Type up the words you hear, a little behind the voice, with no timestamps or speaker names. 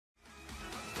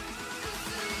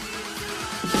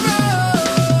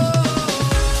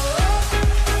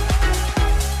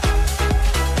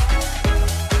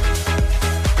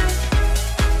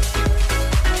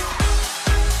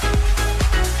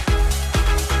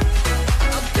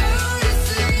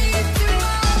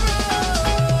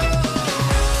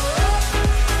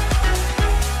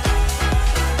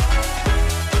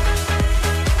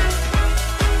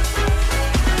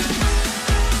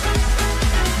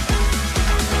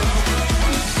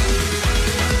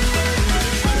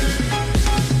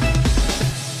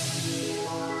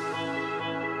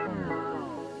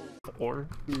Or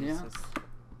yeah.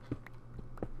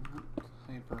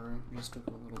 Hyper just took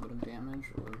a little bit of damage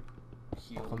or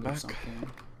healed or something.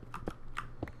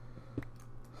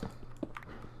 I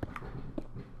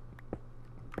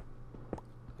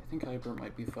think Hyper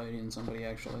might be fighting somebody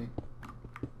actually.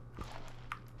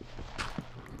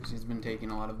 Because he's been taking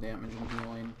a lot of damage and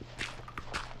healing.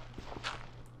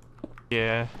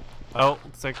 Yeah. Oh,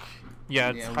 looks like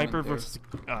it's Hyper versus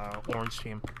Orange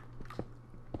team.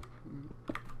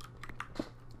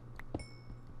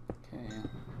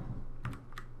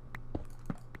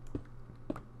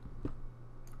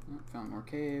 Found more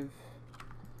cave.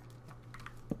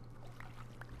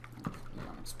 The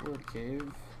unexplored cave.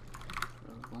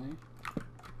 Probably.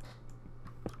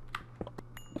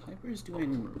 Hyper's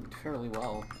doing fairly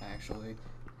well, actually.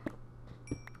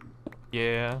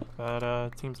 Yeah,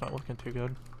 but team's not looking too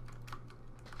good.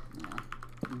 Yeah.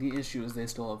 The issue is they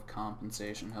still have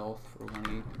compensation health for when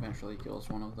he eventually kills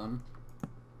one of them.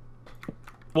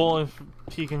 Well, if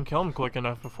he can kill him quick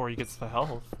enough before he gets the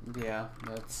health. Yeah,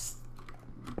 that's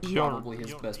probably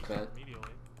his best bet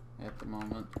at the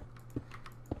moment.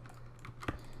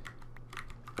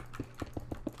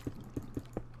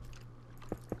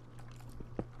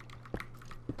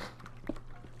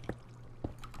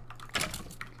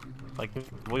 Like,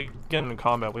 if we get into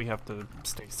combat, we have to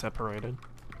stay separated.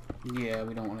 Yeah,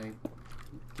 we don't want to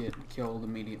get killed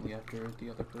immediately after the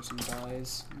other person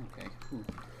dies. Okay. Ooh.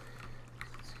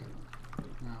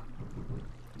 No.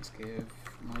 This cave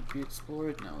might be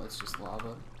explored. No, it's just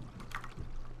lava.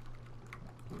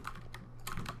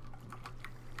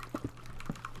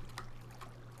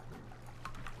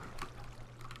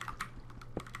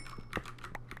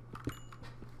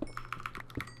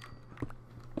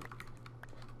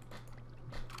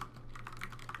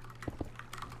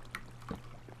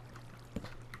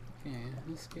 Okay,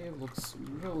 this cave looks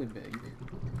really big.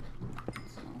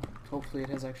 So, hopefully it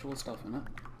has actual stuff in it.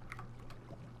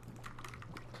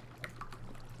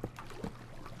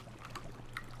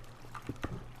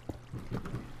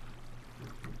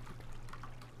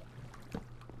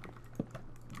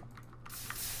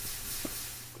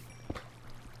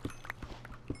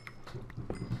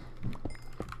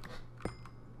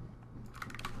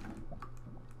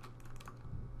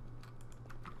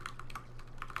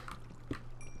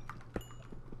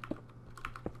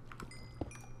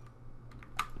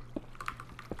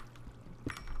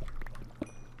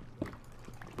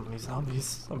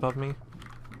 Zombies above me.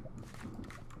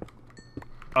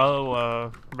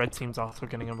 Oh, red team's also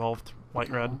getting involved. White,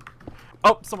 red.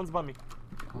 Oh, someone's above me.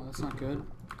 Oh, that's not good.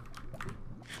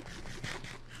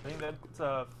 I think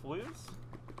that's, flues?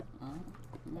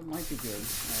 That might be good,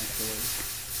 actually.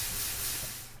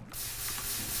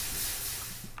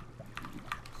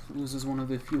 Flues is one of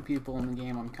the few people in the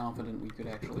game I'm confident we could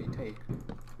actually take.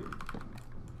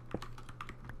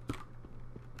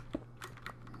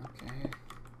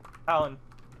 Talon.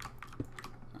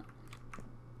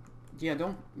 Yeah,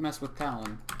 don't mess with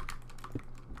Talon.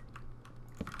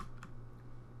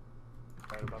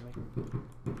 Right above me.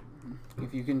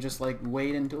 If you can just, like,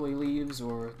 wait until he leaves,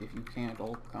 or if you can't,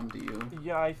 I'll come to you.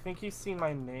 Yeah, I think he's seen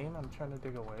my name. I'm trying to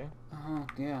dig away. Oh,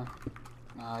 yeah.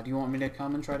 Do you want me to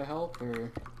come and try to help, or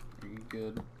are you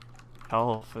good?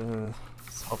 Help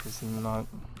is not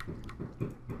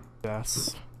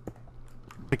best.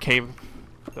 The cave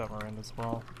that we're in as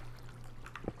well.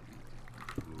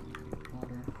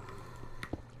 Water.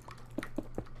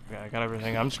 Yeah, I got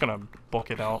everything. I'm just gonna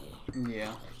bulk it out.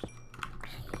 Yeah.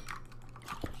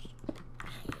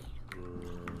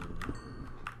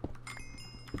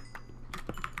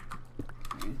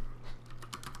 Okay.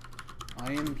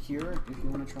 I am here if you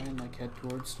want to try and like head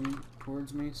towards me,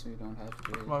 so you don't have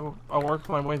to. I'll work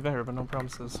my way there, but no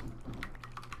promises.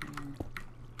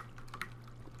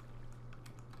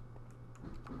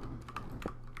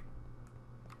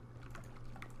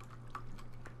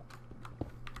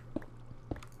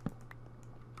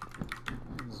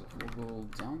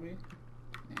 Zombie?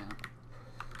 Yeah.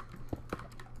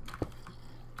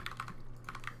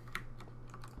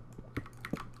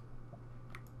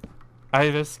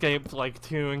 I've escaped like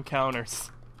 2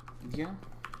 encounters. Yeah.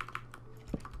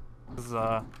 This is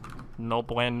no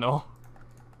bueno.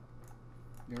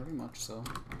 Very much so.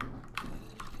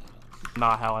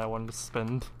 Not how I wanted to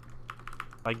spend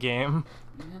my game.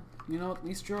 Yeah, you know, at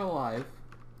least you're alive.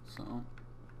 So,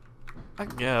 I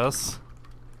guess.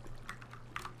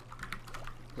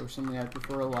 personally, I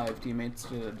prefer alive teammates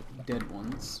to dead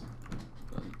ones.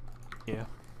 But Yeah.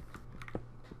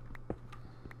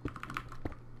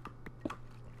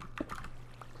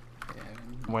 yeah,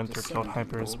 Winter just killed 17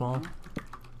 Hyper as gold well. now.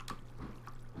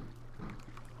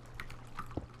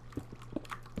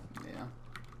 Yeah.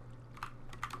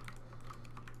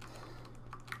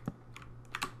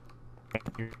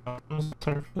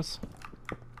 Surface.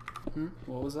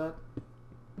 What was that?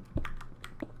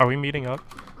 Are we meeting up?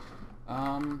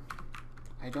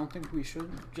 I don't think we should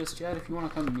just yet. If you want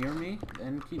to come near me,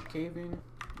 then keep caving,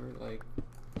 or like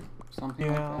something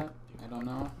Yeah. like that. I don't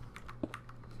know.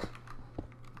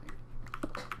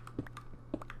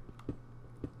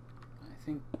 I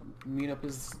think meetup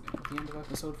is at the end of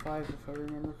episode 5, if I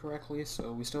remember correctly.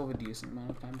 So we still have a decent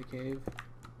amount of time to cave.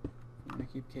 You want to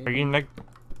keep caving? Are you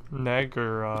neg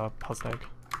or Puzneg? Sure.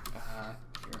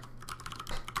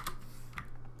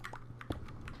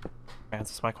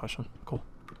 Answers my question. Cool.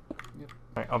 Yep.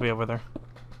 Alright, I'll be over there.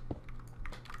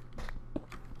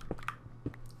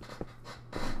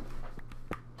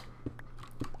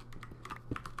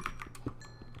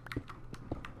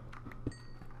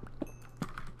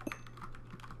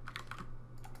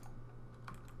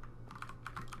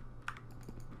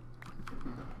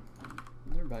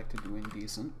 They're back to doing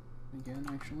decent again,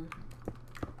 actually.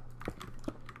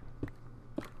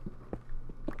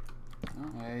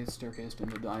 Oh, I staircased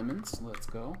into diamonds. Let's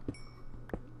go.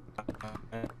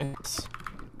 It's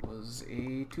It was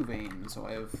a 2 vein, so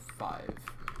I have 5.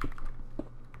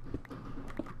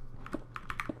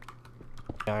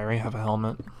 yeah, I already have a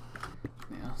helmet.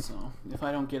 Yeah, so if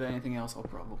I don't get anything else, I'll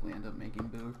probably end up making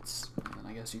boots. And then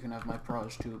I guess you can have my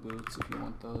Proj 2 boots if you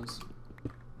want those.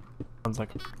 Sounds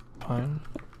like fine.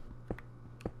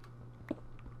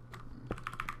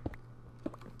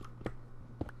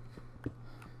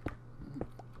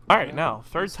 Alright, Yeah, now,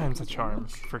 third let's time's a take charm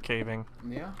damage. for caving,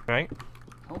 Yeah, right?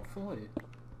 hopefully.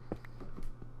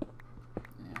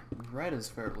 Yeah, red is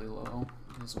fairly low,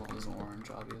 as well as orange,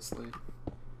 obviously.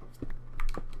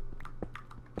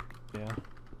 Yeah.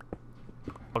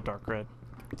 Oh, dark red.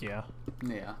 Yeah.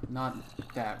 Yeah, not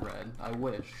that red. I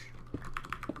wish.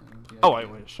 Oh, I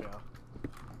wish, yeah.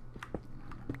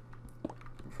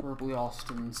 Preferably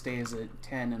Austin stays at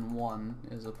 10 and 1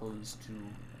 as opposed to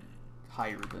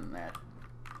higher than that.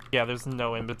 Yeah, there's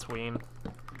no in between.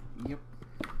 Yep.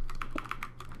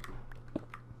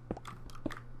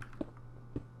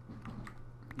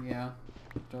 Yeah,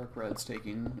 Dark Red's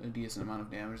taking a decent amount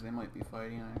of damage. They might be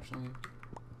fighting, actually.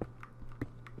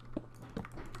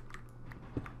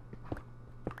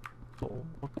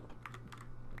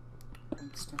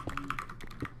 Redstone.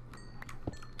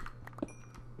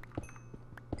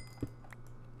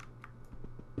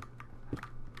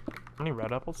 How many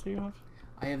red apples do you have?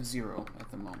 I have 0 at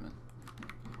the moment.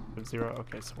 You have 0?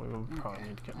 Okay, so we will probably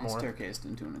need to get I more. staircased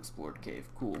into an explored cave.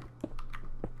 Cool.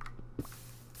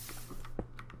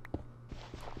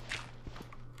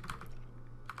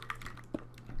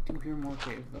 I do hear more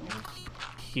cave, though.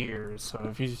 Here, so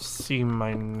if you see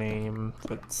my name,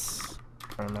 that's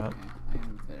where I'm at. Okay, I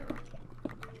am there.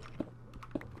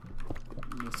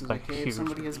 This is a Like cave huge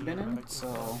somebody has been in, back.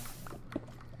 so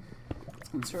it's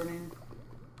concerning.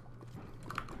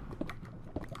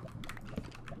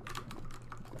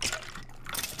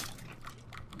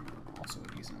 Also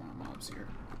a decent amount of mobs here.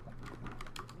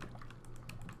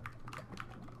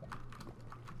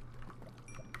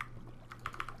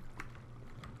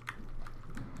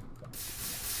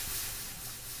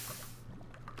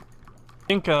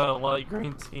 I think light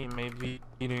green team may be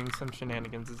doing some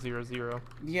shenanigans at 0-0.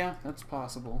 Yeah, that's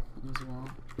possible as well.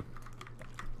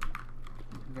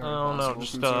 Very Oh, no, possible,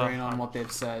 just, considering on what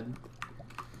they've said.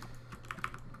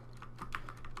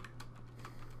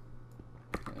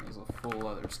 There's a full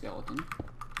leather skeleton.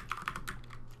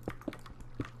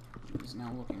 He's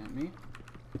now looking at me.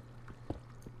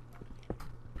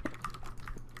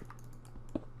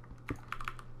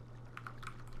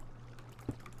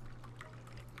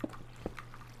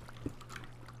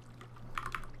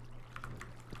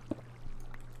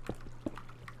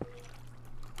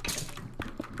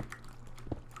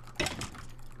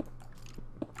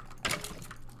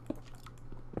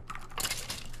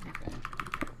 Okay.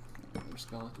 Leather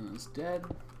skeleton is dead.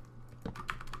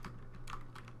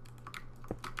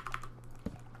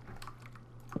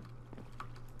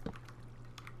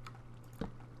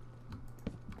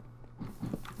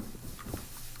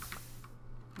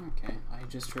 Okay, I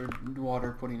just heard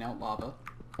water putting out lava.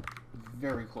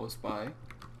 Very close by.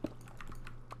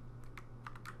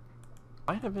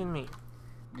 Might have been me.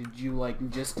 Did you, like,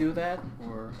 just do that,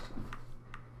 or...?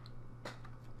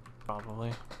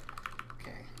 Probably.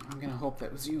 Okay, I'm gonna hope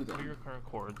that was you, then. What are your current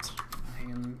chords? I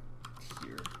am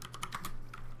here.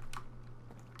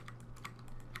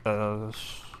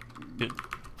 It,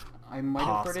 I might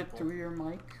have heard it possible. through your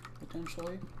mic,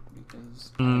 potentially,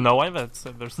 because... No, I've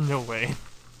said there's no way.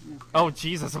 Okay. Oh,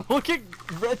 Jesus, look at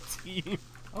red team!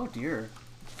 Oh, dear.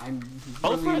 I'm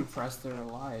Oh, really Fred. impressed they're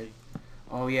alive.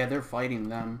 Oh, yeah, they're fighting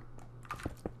them.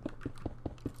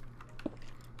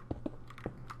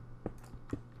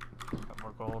 Got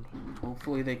more gold.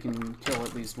 Hopefully they can kill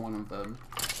at least one of them.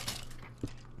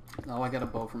 Oh, I got a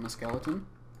bow from a skeleton.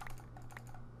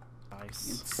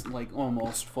 Nice. It's, like,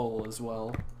 almost full as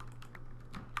well.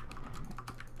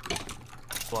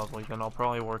 Lovely, then I'll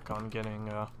probably work on getting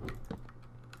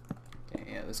Okay,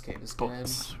 yeah, this cave is dead.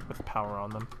 books with power on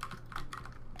them.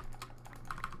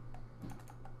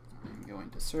 I'm going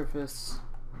to surface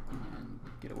and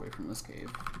get away from this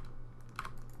cave.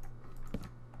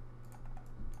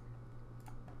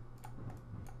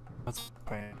 That's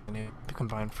fine. I need to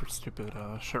combine for stupid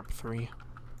Sharp 3.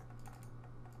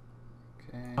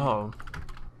 Okay. Oh,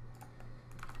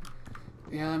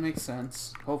 Yeah, that makes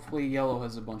sense. Hopefully yellow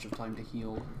has a bunch of time to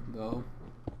heal, though.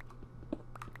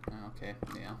 Okay,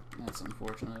 yeah, that's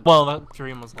unfortunate. well, that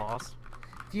dream was lost.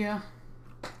 Yeah,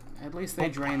 at least they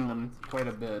drained them quite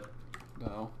a bit,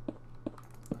 though.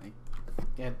 Like,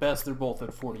 at best, they're both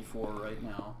at 44 right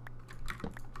now.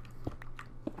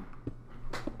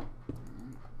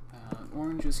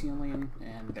 Orange is healing,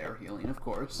 and they're healing, of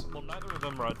course. Well, neither of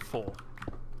them are at full.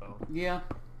 So. Yeah.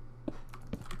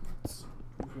 It's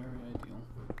very ideal.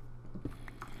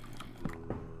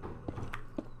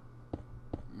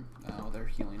 Oh, they're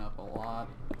healing up a lot.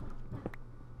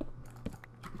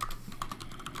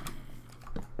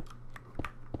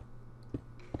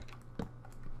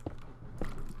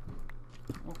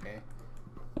 Okay.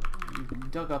 You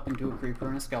dug up into a creeper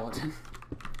and a skeleton.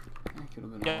 That could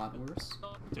have been a lot worse.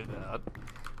 Do that.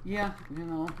 Yeah, you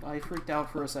know, I freaked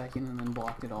out for a second and then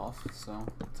blocked it off, so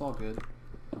it's all good.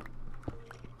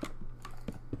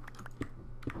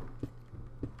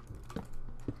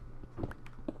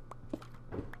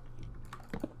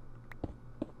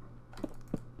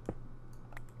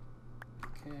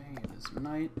 Okay, it is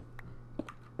night.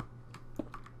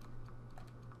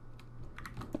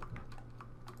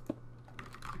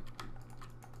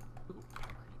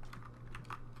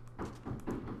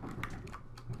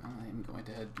 I'm going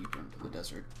to head deeper into the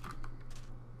desert.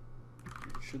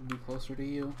 It should be closer to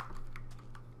you.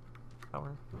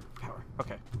 Power. Power.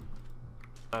 Okay.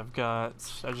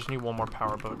 I just need one more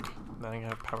power book. Then I can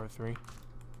have power 3.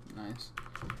 Nice.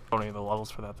 Don't need the levels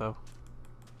for that though.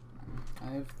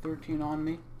 I have 13 on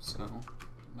me, so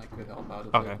I could help out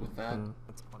a Okay. bit with that.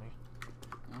 That's funny.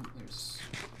 Oh, there's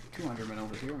 2 Endermen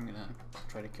over here. I'm gonna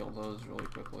try to kill those really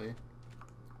quickly.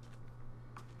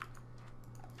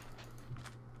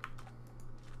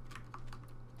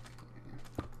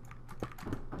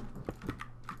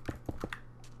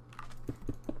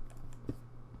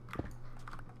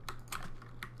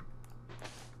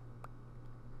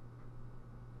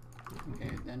 Okay,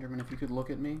 Enderman, if you could look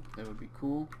at me, that would be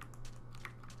cool.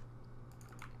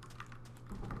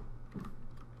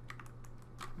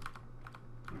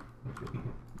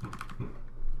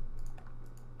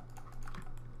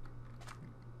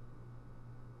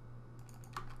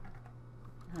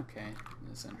 Okay,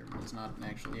 this Enderman is not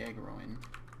actually aggroing.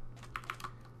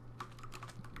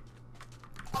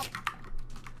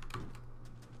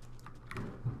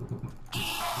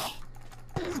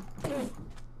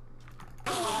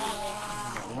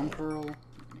 Got 1 pearl. I'm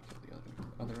gonna kill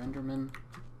the other Enderman.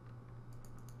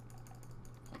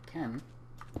 I can.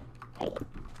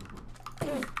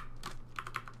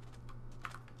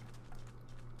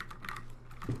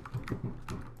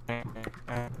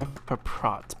 A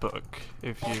prot book,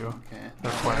 if you Okay,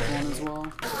 require that it. one as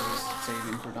well. I was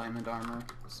saving for diamond armor,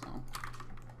 so.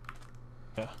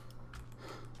 Yeah.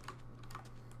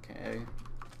 Okay, I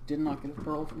did not get a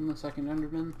pearl from the second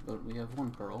Enderman, but we have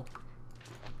 1 pearl.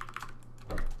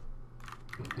 Okay.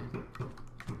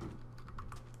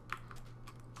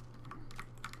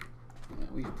 Yeah,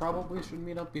 we probably should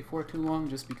meet up before too long,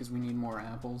 just because we need more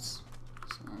apples.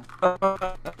 So.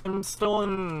 I'm still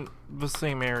in the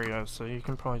same area, so you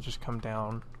can probably just come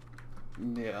down.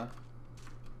 Yeah.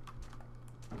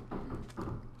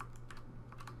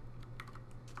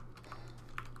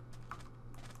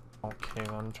 Okay,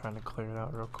 then I'm trying to clear it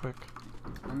out real quick.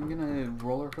 I'm gonna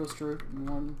roller coaster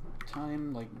 1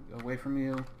 time, like, away from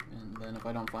you, and then if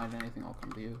I don't find anything, I'll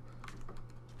come to you.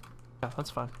 Yeah, that's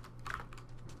fine.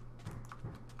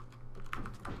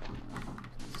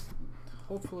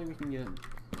 Hopefully we can get,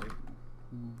 like,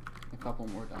 a couple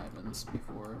more diamonds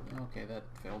before... Okay, that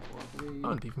failed horribly.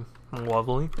 Oh, even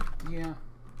lovely. Yeah.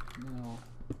 No.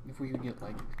 If we could get,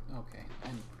 like... Okay,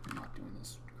 I'm not doing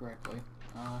this correctly.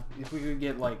 If we could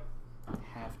get, like,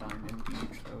 half diamond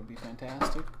each, that would be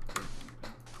fantastic.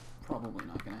 Probably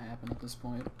not going to happen at this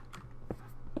point.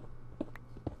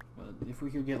 But if we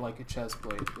could get, like, a chest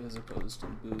plate as opposed to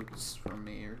boots from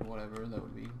me or whatever, that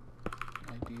would be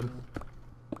ideal.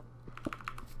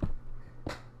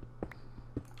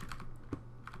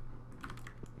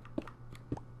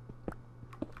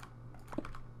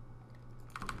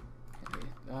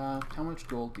 How much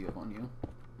gold do you have on you?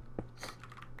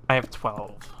 I have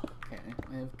 12. Okay,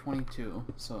 I have 22,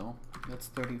 so that's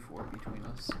 34 between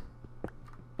us.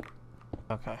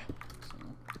 Okay. So,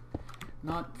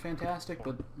 not fantastic,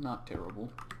 but not terrible.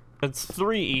 It's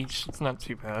 3 each. It's not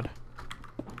too bad.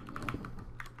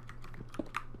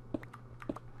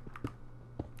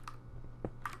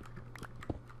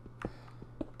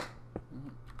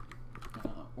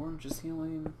 Orange is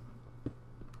healing.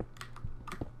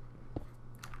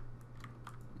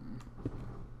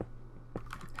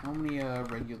 How many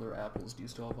regular apples do you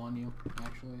still have on you,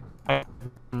 actually? I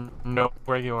have no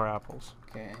regular apples.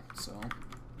 Okay, so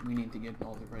we need to get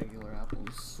all the regular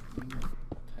apples we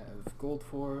have gold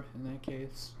for in that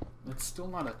case. It's still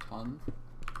not a ton.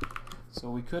 So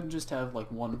we could just have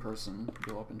like one person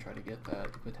go up and try to get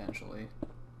that, potentially.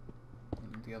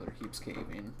 And the other keeps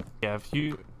caving. Yeah, if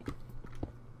you...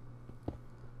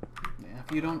 Yeah,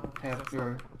 if you don't have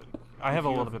your... I have a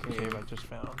little bit of cave I just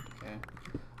found. Okay.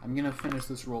 I'm gonna finish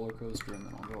this roller coaster and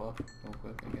then I'll go up real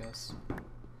quick, I guess.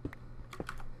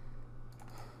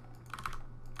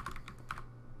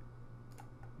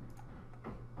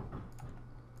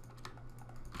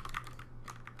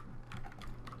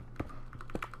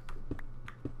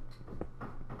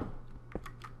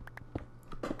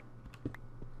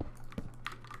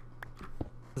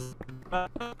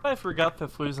 I forgot that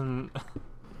Flu's and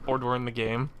Ford were in the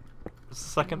game. Just a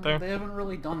second there. They haven't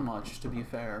really done much, to be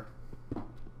fair.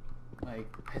 Like,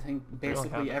 I think basically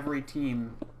haven't. every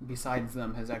team besides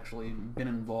them has actually been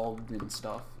involved in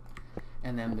stuff.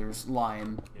 And then there's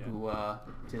Lion, Yeah. who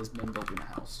has been building a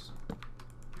house.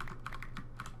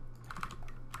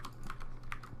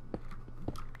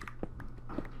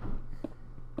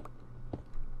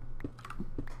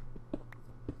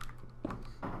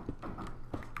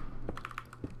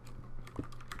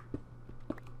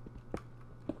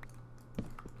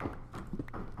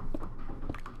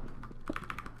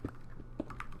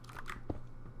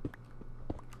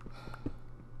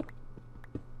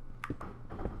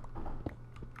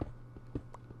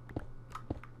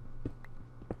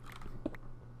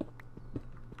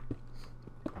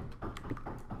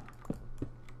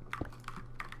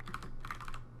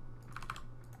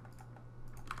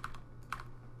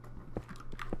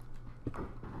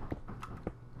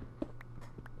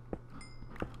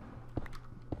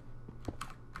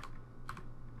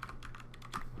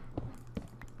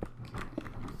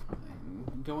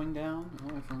 Going down.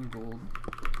 Oh, I found gold.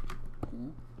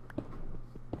 Cool.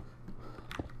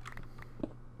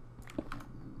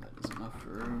 That is enough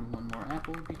for one more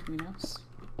apple between us.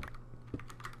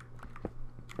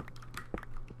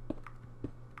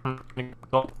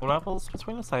 Gold apples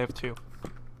between us? I have 2.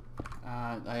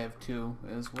 I have 2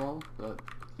 as well, but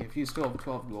if you still have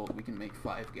 12 gold, we can make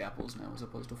 5 apples now as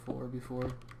opposed to 4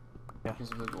 before. Yeah.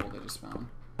 Because of the gold I just found.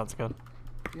 That's good.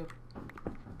 Yep.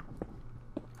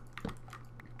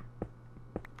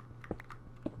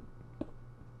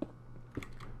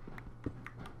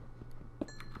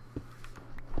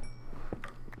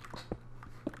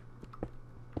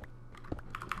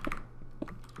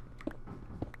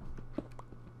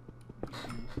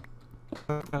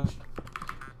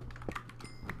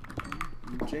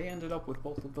 Jay ended up with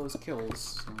both of those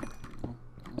kills, so, you know,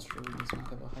 Australia does not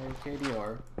have a higher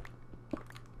KDR.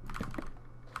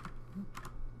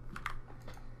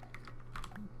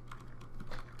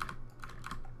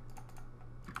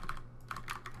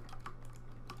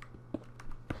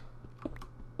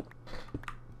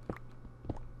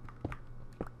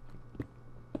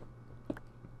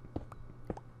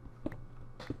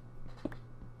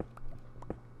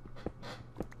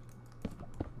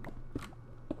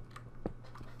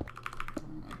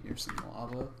 Here's some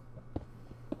lava.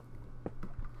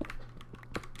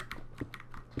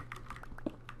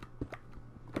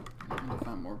 And I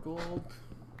found more gold.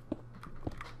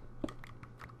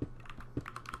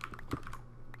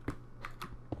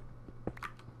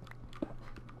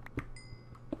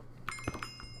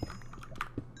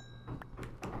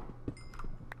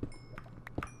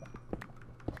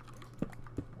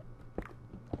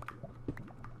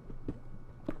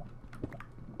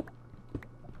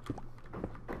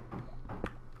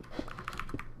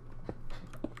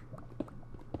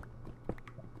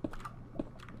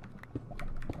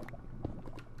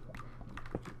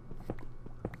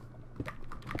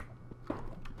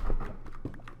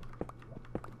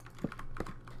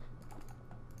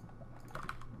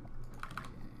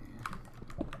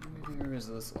 Where is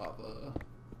this lava?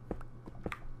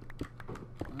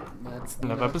 Well, that's the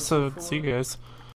Another episode. See you guys.